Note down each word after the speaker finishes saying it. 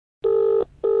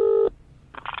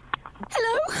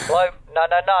Hello,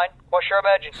 999. What's your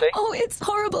emergency? Oh, it's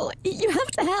horrible. You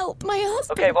have to help. My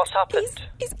husband. Okay, what's happened?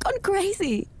 He's gone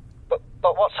crazy.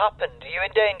 But what's happened? Are you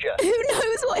in danger? Who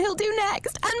knows what he'll do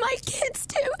next? And my kids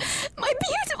too. My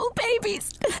beautiful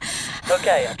babies.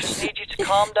 Okay, I just need you to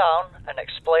calm down and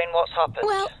explain what's happened.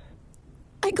 Well,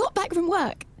 I got back from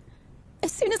work.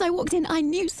 As soon as I walked in, I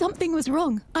knew something was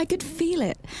wrong. I could feel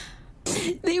it.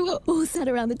 They were all sat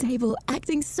around the table,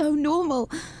 acting so normal.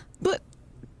 But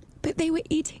they were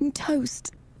eating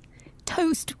toast.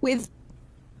 Toast with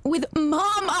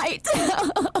Marmite.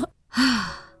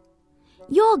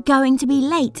 You're going to be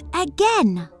late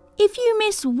again. If you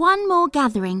miss one more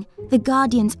gathering, the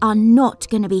Guardians are not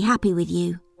going to be happy with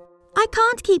you. I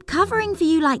can't keep covering for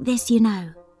you like this, you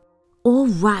know. All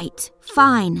right,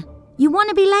 fine. You want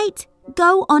to be late?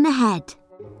 Go on ahead.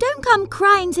 Don't come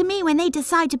crying to me when they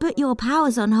decide to put your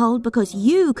powers on hold because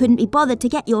you couldn't be bothered to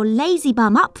get your lazy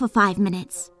bum up for 5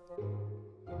 minutes.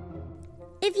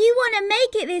 If you want to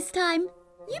make it this time,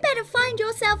 you better find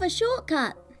yourself a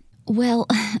shortcut. Well,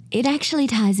 it actually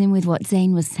ties in with what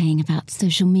Zane was saying about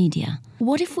social media.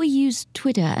 What if we use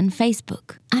Twitter and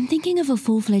Facebook? I'm thinking of a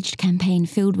full-fledged campaign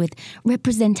filled with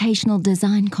representational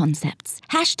design concepts,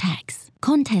 hashtags,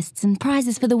 contests and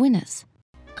prizes for the winners.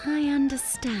 I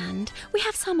understand. We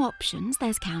have some options.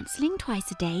 There's counselling twice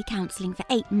a day, counselling for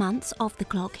 8 months off the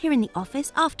clock here in the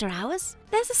office, after hours.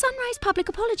 There's a sunrise public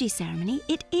apology ceremony.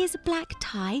 It is black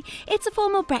tie. It's a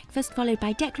formal breakfast followed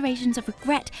by declarations of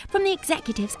regret from the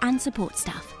executives and support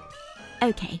staff.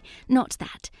 Okay, not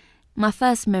that. My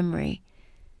first memory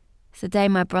is the day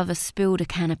my brother spilled a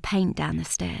can of paint down the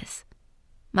stairs.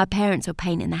 My parents were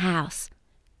painting the house.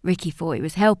 Ricky thought he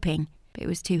was helping, but it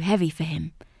was too heavy for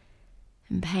him.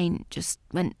 And paint just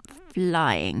went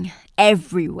flying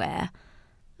everywhere.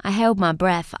 I held my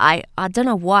breath. I don't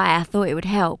know why I thought it would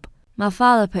help. My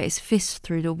father put his fist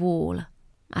through the wall.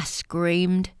 I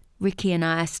screamed. Ricky and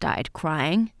I started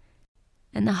crying.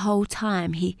 And the whole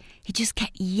time he just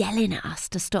kept yelling at us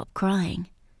to stop crying.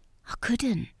 I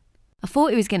couldn't. I thought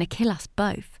he was going to kill us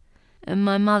both. And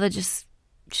my mother just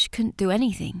couldn't do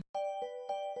anything.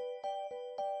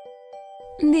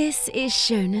 This is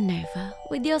Shona Nova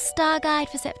with your star guide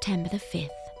for September the 5th.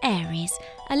 Aries,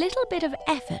 a little bit of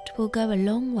effort will go a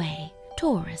long way.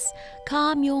 Taurus,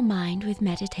 calm your mind with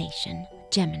meditation.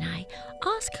 Gemini,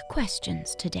 ask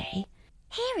questions today.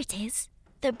 Here it is.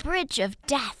 The Bridge of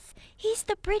Death. He's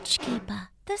the bridge keeper,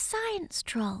 the science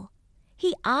troll.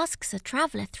 He asks a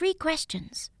traveller 3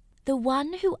 questions. The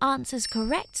one who answers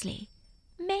correctly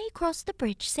may cross the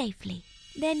bridge safely.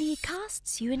 Then he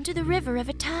casts you into the river of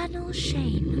eternal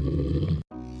shame.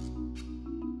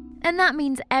 And that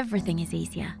means everything is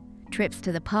easier. Trips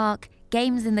to the park,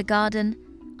 games in the garden.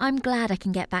 I'm glad I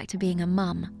can get back to being a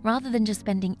mum rather than just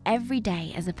spending every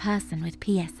day as a person with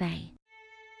PSA.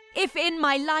 If in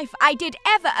my life I did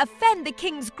ever offend the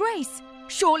king's grace,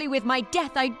 surely with my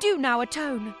death I do now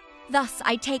atone. Thus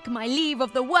I take my leave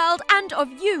of the world and of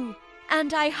you,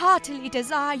 and I heartily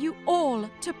desire you all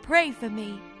to pray for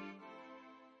me.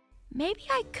 Maybe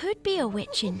I could be a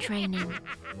witch in training.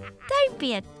 Don't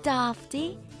be a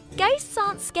dafty. Ghosts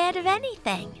aren't scared of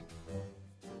anything.